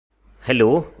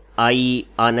Hello, I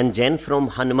Anand Jain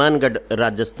from Hanumangarh,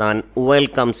 Rajasthan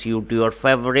welcomes you to your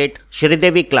favorite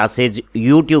Shridevi Classes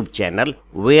YouTube channel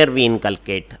where we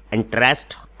inculcate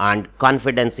interest and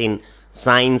confidence in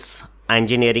science,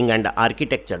 engineering and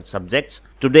architecture subjects.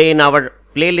 Today in our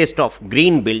playlist of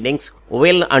green buildings,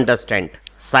 we'll understand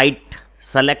site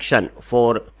selection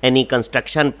for any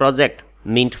construction project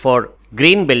meant for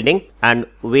green building, and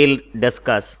we'll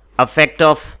discuss effect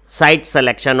of site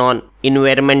selection on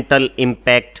environmental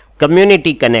impact,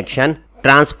 community connection,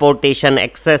 transportation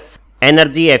access,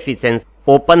 energy efficiency,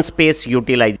 open space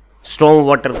utilization,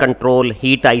 stormwater control,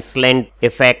 heat island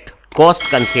effect, cost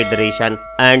consideration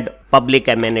and public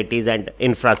amenities and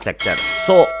infrastructure.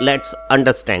 So let's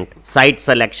understand site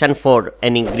selection for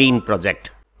any green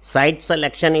project. Site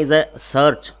selection is a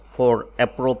search for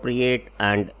appropriate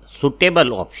and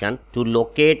suitable option to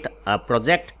locate a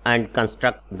project and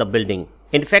construct the building.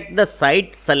 In fact, the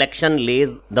site selection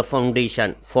lays the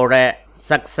foundation for a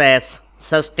success,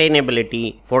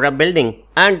 sustainability for a building,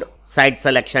 and site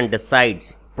selection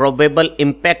decides probable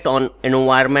impact on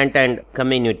environment and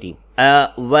community.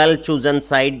 A well-chosen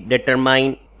site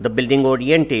determines the building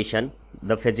orientation,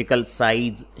 the physical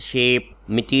size, shape,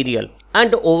 material,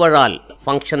 and overall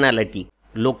functionality.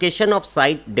 Location of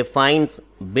site defines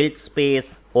built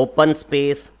space, open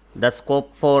space, the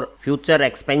scope for future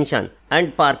expansion,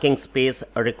 and parking space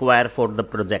required for the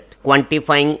project.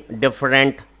 Quantifying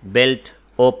different built,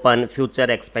 open, future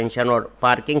expansion or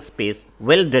parking space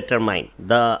will determine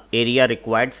the area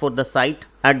required for the site,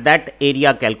 and that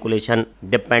area calculation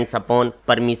depends upon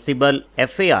permissible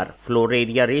FAR, floor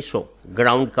area ratio,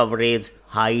 ground coverage,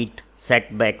 height,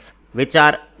 setbacks, which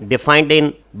are defined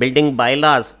in building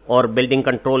bylaws or building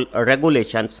control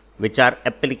regulations, which are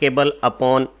applicable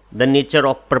upon the nature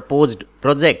of proposed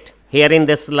project. Here in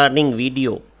this learning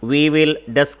video, we will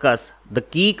discuss the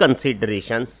key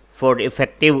considerations for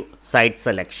effective site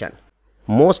selection.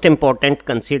 Most important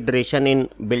consideration in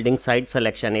building site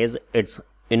selection is its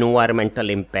environmental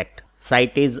impact.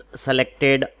 Site is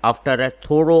selected after a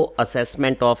thorough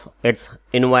assessment of its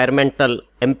environmental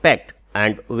impact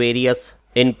and various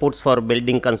inputs for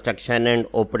building construction and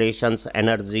operations,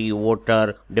 energy,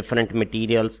 water, different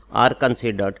materials are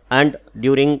considered, and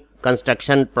during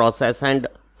construction process and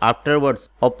afterwards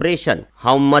operation,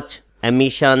 how much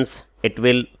emissions it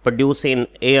will produce in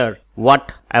air,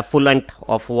 what effluent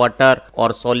of water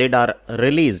or solid are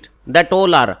released, that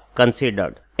all are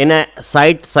considered. In a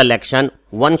site selection,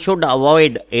 one should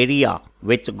avoid area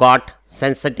which got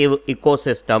sensitive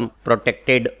ecosystem,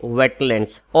 protected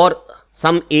wetlands, or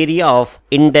some area of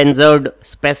endangered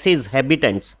species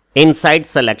habitats. In site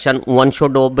selection, one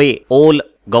should obey all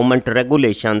government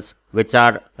regulations which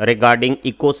are regarding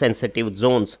eco-sensitive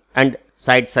zones, and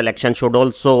site selection should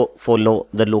also follow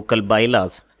the local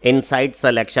bylaws. In site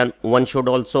selection, one should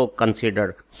also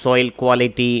consider soil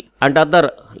quality and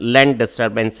other land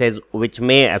disturbances which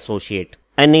may associate.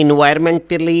 An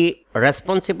environmentally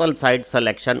responsible site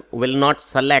selection will not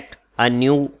select a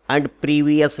new and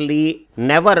previously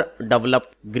never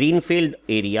developed greenfield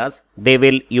areas. They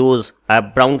will use a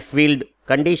brownfield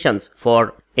conditions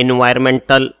for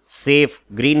environmental safe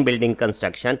green building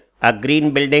construction. A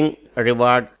green building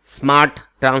reward smart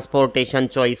transportation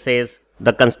choices.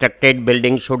 The constructed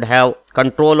building should have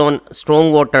control on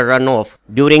stormwater runoff.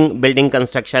 During building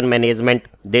construction management,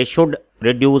 they should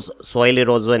reduce soil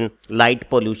erosion, light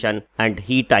pollution and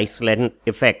heat island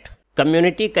effect.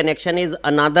 Community connection is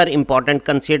another important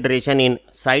consideration in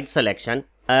site selection.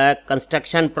 A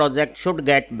construction project should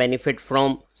get benefit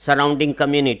from surrounding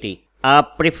community. A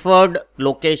preferred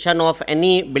location of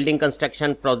any building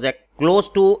construction project close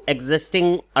to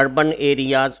existing urban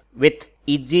areas with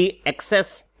easy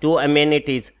access to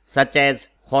amenities such as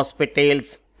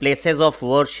hospitals, places of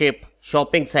worship,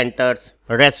 shopping centers,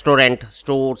 restaurant,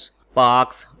 stores,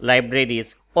 parks,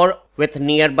 libraries, or with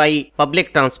nearby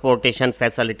public transportation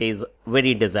facilities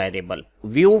very desirable.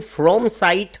 View from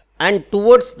site and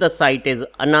towards the site is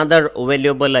another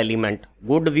valuable element.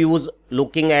 Good views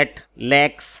looking at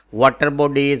lakes, water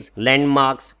bodies,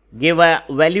 landmarks give a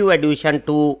value addition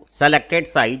to selected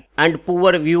site, and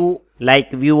poor view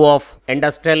like view of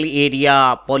industrial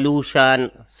area, pollution,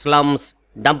 slums,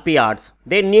 dump yards,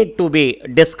 they need to be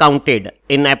discounted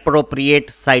in appropriate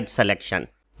site selection.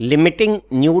 Limiting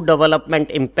new development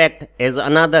impact is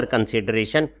another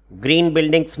consideration. Green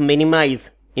buildings minimize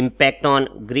impact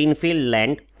on greenfield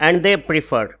land, and they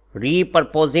prefer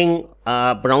repurposing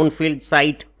a brownfield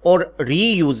site or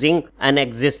reusing an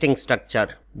existing structure.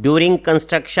 During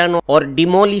construction or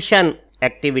demolition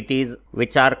activities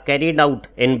which are carried out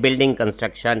in building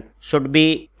construction should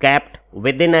be kept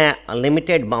within a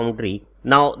limited boundary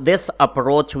Now, this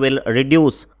approach will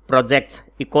reduce projects'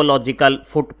 ecological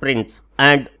footprints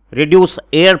and reduce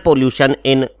air pollution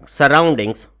in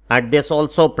surroundings, and this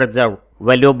also preserve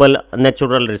valuable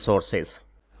natural resources.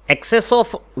 Access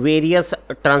of various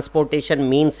transportation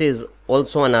means is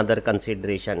also another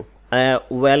consideration. A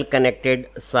well-connected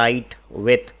site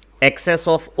with access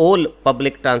of all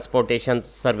public transportation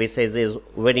services is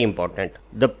very important.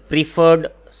 The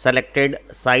preferred selected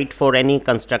site for any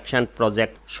construction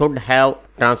project should have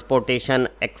transportation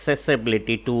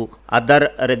accessibility to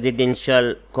other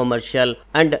residential, commercial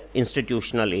and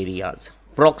institutional areas.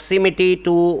 Proximity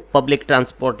to public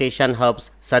transportation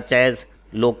hubs such as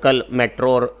local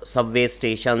metro or subway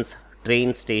stations,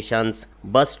 train stations,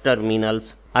 bus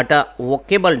terminals at a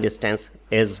walkable distance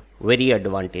is very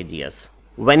advantageous.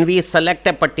 When we select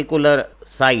a particular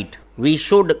site, we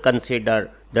should consider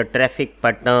the traffic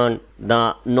pattern,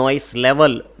 the noise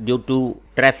level due to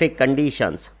traffic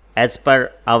conditions as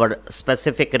per our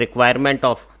specific requirement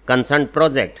of concerned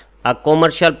project. A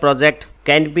commercial project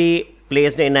can be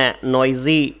placed in a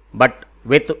noisy but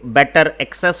with better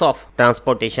access of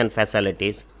transportation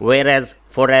facilities, whereas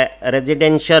for a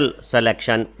residential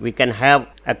selection we can have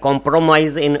a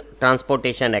compromise in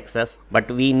transportation access, but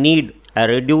we need a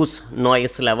reduced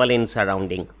noise level in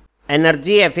surrounding.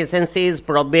 Energy efficiency is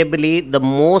probably the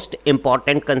most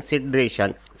important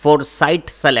consideration for site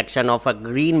selection of a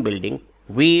green building.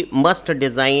 We must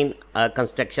design a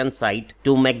construction site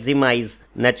to maximize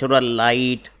natural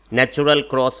light, natural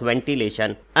cross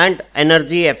ventilation and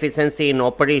energy efficiency in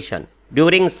operation.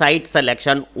 During site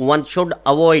selection, one should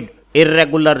avoid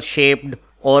irregular shaped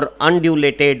or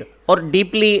undulated or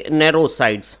deeply narrow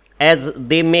sites, as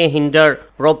they may hinder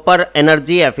proper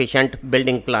energy efficient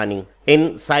building planning.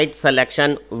 In site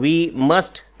selection, we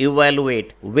must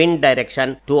evaluate wind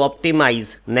direction to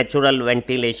optimize natural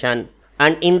ventilation,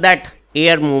 and in that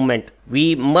air movement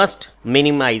we must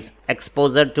minimize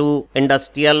exposure to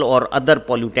industrial or other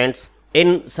pollutants.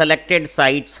 In selected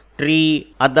sites,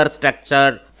 tree, other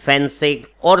structure, fencing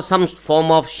or some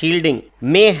form of shielding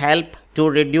may help to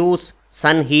reduce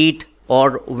sun heat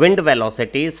or wind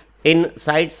velocities. In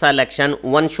site selection,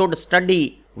 one should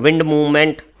study wind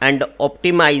movement and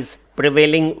optimize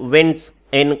prevailing winds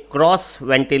in cross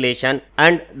ventilation,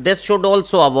 and this should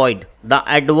also avoid the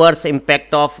adverse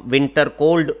impact of winter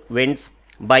cold winds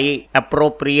by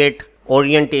appropriate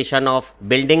orientation of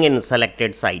building in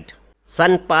selected site.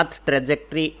 Sun path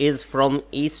trajectory is from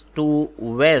east to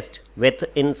west with,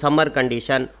 in summer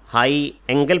condition, high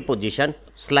angle position,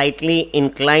 slightly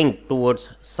inclined towards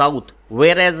south,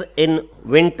 whereas in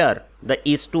winter the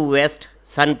east to west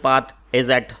sun path is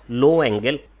at low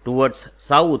angle towards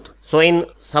south. So in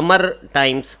summer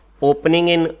times, opening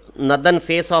in northern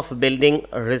face of building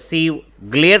receive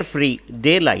glare free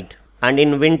daylight, and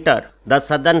in winter the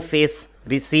southern face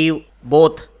receive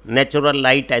both natural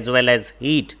light as well as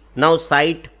heat. Now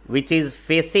site which is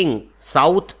facing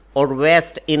south or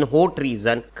west in hot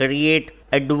region create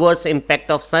adverse impact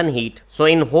of sun heat. So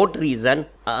in hot region,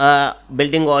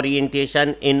 building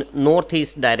orientation in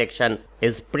northeast direction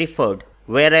is preferred,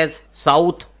 whereas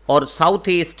south or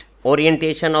southeast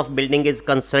orientation of building is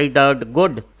considered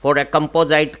good for a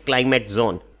composite climate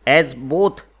zone, as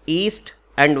both east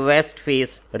and west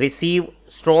face receive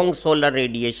strong solar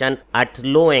radiation at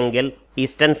low angle,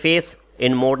 eastern face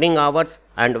in morning hours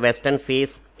and western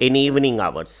face in evening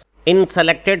hours. In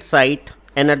selected site,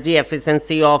 energy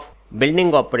efficiency of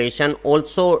building operation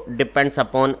also depends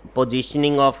upon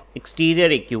positioning of exterior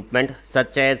equipment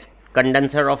such as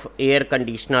condenser of air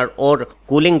conditioner or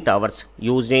cooling towers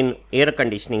used in air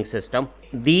conditioning system.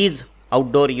 These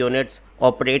outdoor units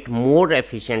operate more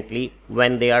efficiently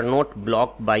when they are not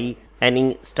blocked by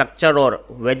any structure or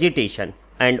vegetation,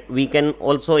 and we can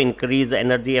also increase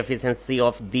energy efficiency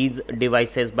of these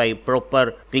devices by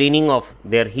proper cleaning of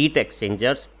their heat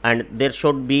exchangers, and there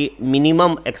should be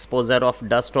minimum exposure of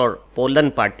dust or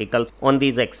pollen particles on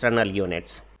these external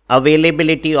units.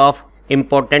 Availability of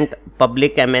important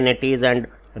public amenities and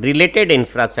related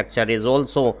infrastructure is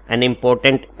also an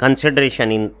important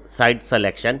consideration in site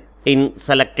selection. In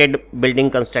selected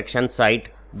building construction site,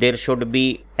 there should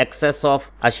be access of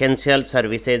essential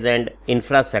services and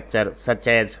infrastructure such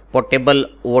as potable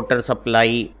water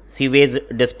supply, sewage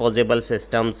disposal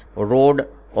systems, road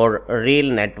or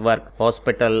rail network,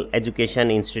 hospital,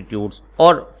 education institutes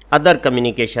or other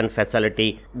communication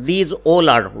facility. These all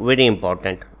are very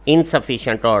important.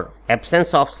 Insufficient or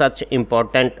absence of such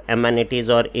important amenities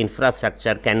or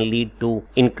infrastructure can lead to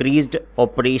increased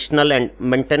operational and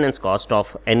maintenance cost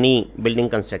of any building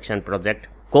construction project.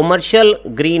 Commercial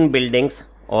green buildings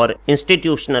or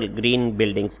institutional green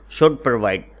buildings should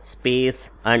provide space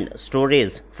and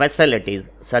storage facilities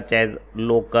such as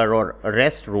locker or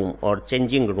restroom or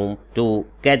changing room to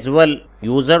casual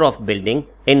user of building.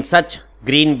 In such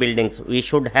green buildings, we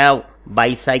should have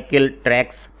bicycle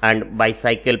tracks and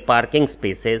bicycle parking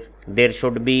spaces. There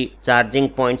should be charging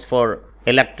points for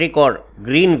electric or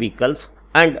green vehicles,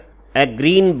 and a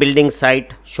green building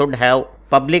site should have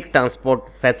public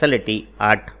transport facility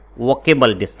at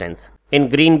walkable distance. In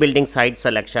green building site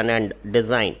selection and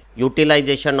design,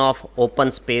 utilization of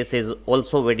open space is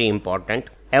also very important.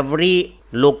 Every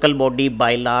local body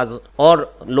bylaws or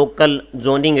local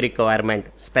zoning requirement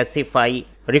specify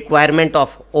requirement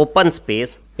of open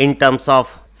space in terms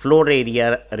of floor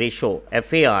area ratio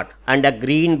FAR, and a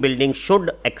green building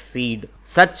should exceed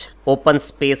such open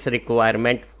space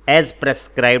requirement as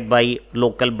prescribed by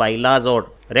local bylaws or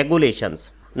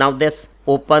regulations. Now this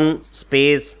open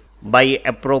space by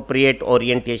appropriate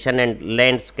orientation and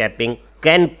landscaping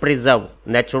can preserve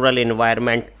natural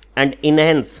environment and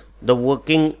enhance the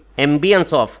working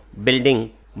ambience of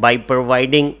building by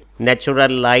providing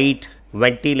natural light,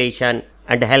 ventilation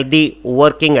and healthy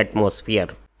working atmosphere.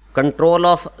 Control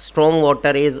of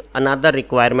stormwater is another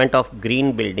requirement of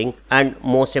green building and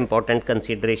most important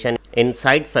consideration in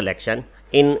site selection.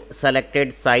 In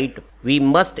selected site, we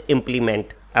must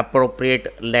implement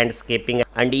appropriate landscaping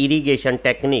and irrigation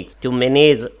techniques to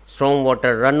manage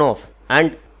stormwater runoff,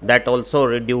 and that also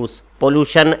reduce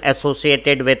pollution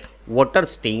associated with water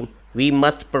stream. We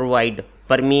must provide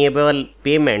permeable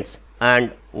pavements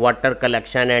and water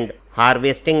collection and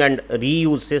harvesting and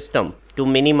reuse system to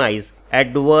minimize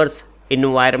adverse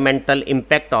environmental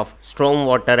impact of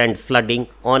stormwater and flooding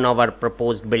on our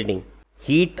proposed building.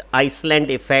 Heat island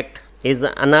effect is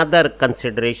another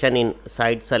consideration in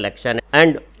site selection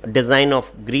and design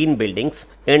of green buildings.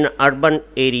 In urban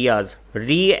areas,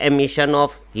 re-emission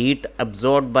of heat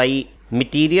absorbed by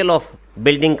material of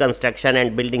building construction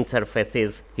and building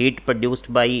surfaces, heat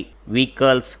produced by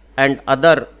vehicles and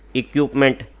other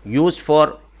equipment used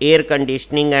for air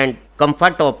conditioning and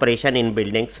comfort operation in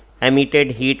buildings,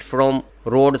 emitted heat from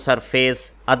road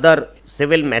surface, other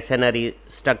civil masonry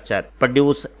structure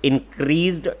produce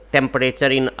increased temperature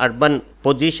in urban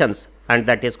positions, and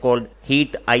that is called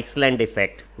heat island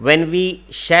effect. When we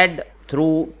shed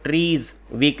through trees,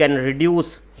 we can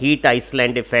reduce heat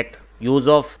island effect. Use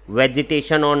of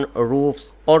vegetation on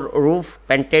roofs or roof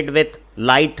painted with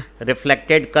light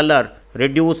reflected color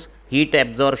reduce heat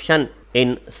absorption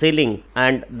in ceiling,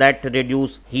 and that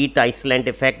reduce heat island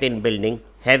effect in building.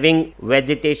 Having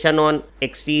vegetation on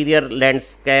exterior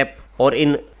landscape or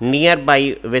in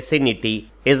nearby vicinity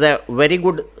is a very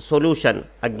good solution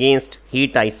against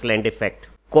heat island effect.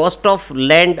 Cost of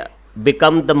land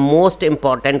become the most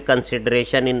important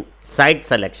consideration in site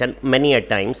selection. Many a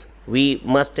times we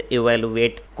must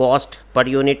evaluate cost per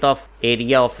unit of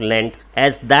area of land,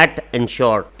 as that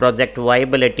ensure project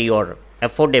viability or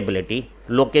affordability.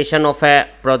 Location of a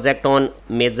project on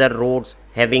major roads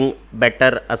having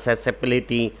better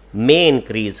accessibility may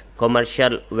increase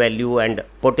commercial value and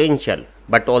potential,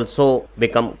 but also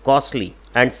become costly,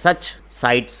 and such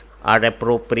sites are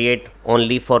appropriate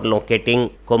only for locating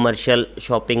commercial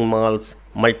shopping malls,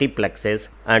 multiplexes,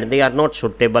 and they are not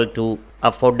suitable to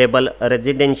affordable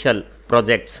residential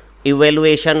projects.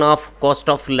 Evaluation of cost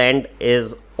of land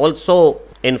is also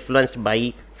influenced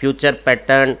by future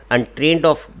pattern and trend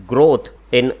of growth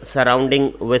in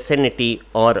surrounding vicinity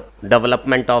or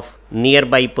development of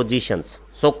nearby positions.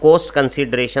 So cost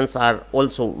considerations are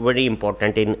also very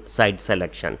important in site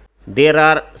selection. There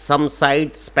are some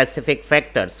site specific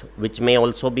factors which may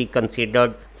also be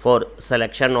considered for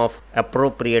selection of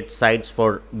appropriate sites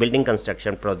for building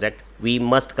construction project. We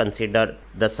must consider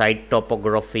the site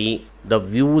topography, the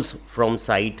views from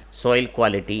site, soil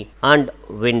quality and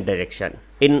wind direction.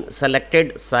 In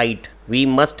selected site, we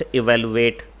must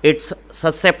evaluate its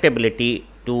susceptibility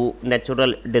to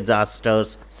natural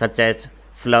disasters such as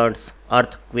floods,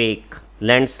 earthquake,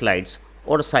 landslides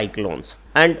or cyclones.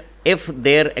 And if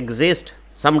there exists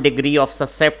some degree of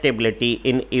susceptibility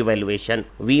in evaluation,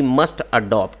 we must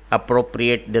adopt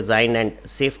appropriate design and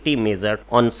safety measure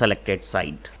on selected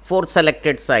site. For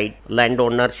selected site, land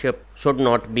ownership should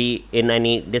not be in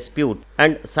any dispute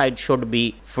and site should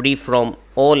be free from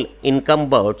all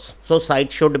encumbers. So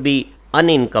site should be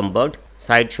unencumbered.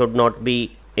 Site should not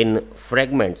be in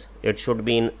fragments. It should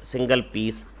be in single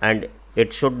piece, and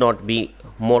it should not be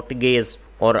mortgaged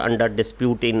or under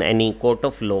dispute in any court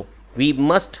of law. We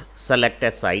must select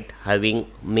a site having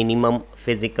minimum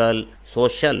physical,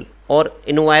 social or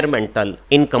environmental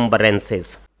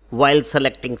encumbrances. While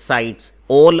selecting sites,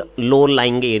 all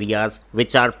low-lying areas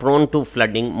which are prone to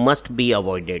flooding must be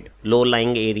avoided.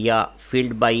 Low-lying area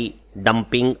filled by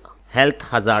dumping health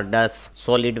hazardous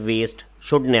solid waste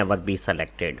should never be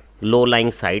selected.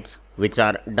 Low-lying sites which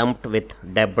are dumped with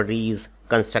debris,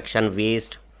 construction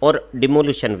waste or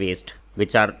demolition waste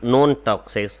which are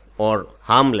non-toxic or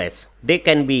harmless, they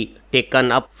can be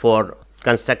taken up for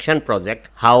construction project.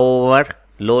 However,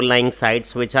 low-lying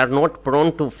sites which are not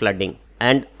prone to flooding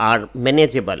and are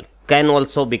manageable can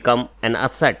also become an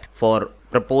asset for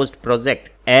proposed project,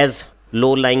 as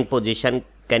low-lying position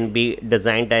can be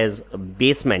designed as a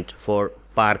basement for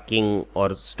parking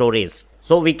or storage.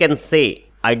 So we can say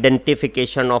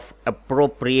identification of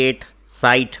appropriate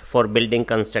site for building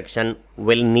construction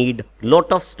will need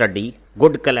lot of study,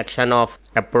 good collection of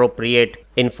appropriate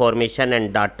information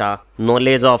and data,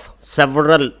 knowledge of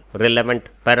several relevant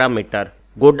parameters,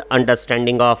 good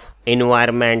understanding of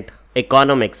environment,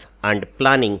 economics and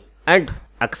planning, and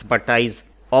expertise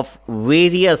of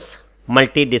various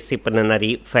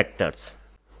multidisciplinary factors.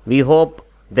 We hope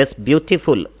this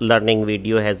beautiful learning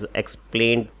video has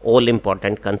explained all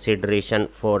important consideration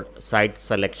for site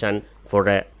selection for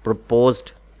a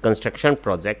proposed construction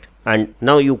project, and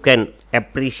now you can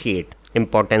appreciate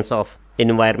importance of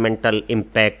environmental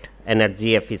impact,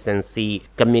 energy efficiency,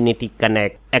 community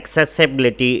connect,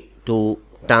 accessibility to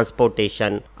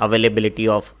transportation, availability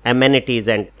of amenities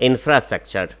and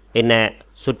infrastructure in a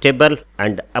suitable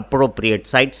and appropriate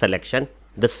site selection.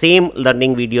 The same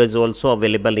learning video is also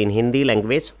available in Hindi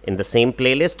language in the same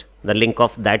playlist. The link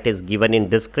of that is given in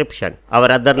description. Our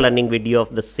other learning video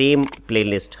of the same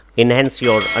playlist enhance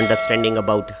your understanding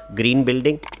about green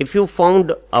building. If you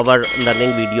found our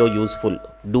learning video useful,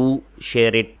 do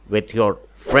share it with your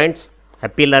friends.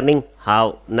 Happy learning.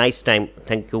 Have nice time.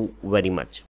 Thank you very much.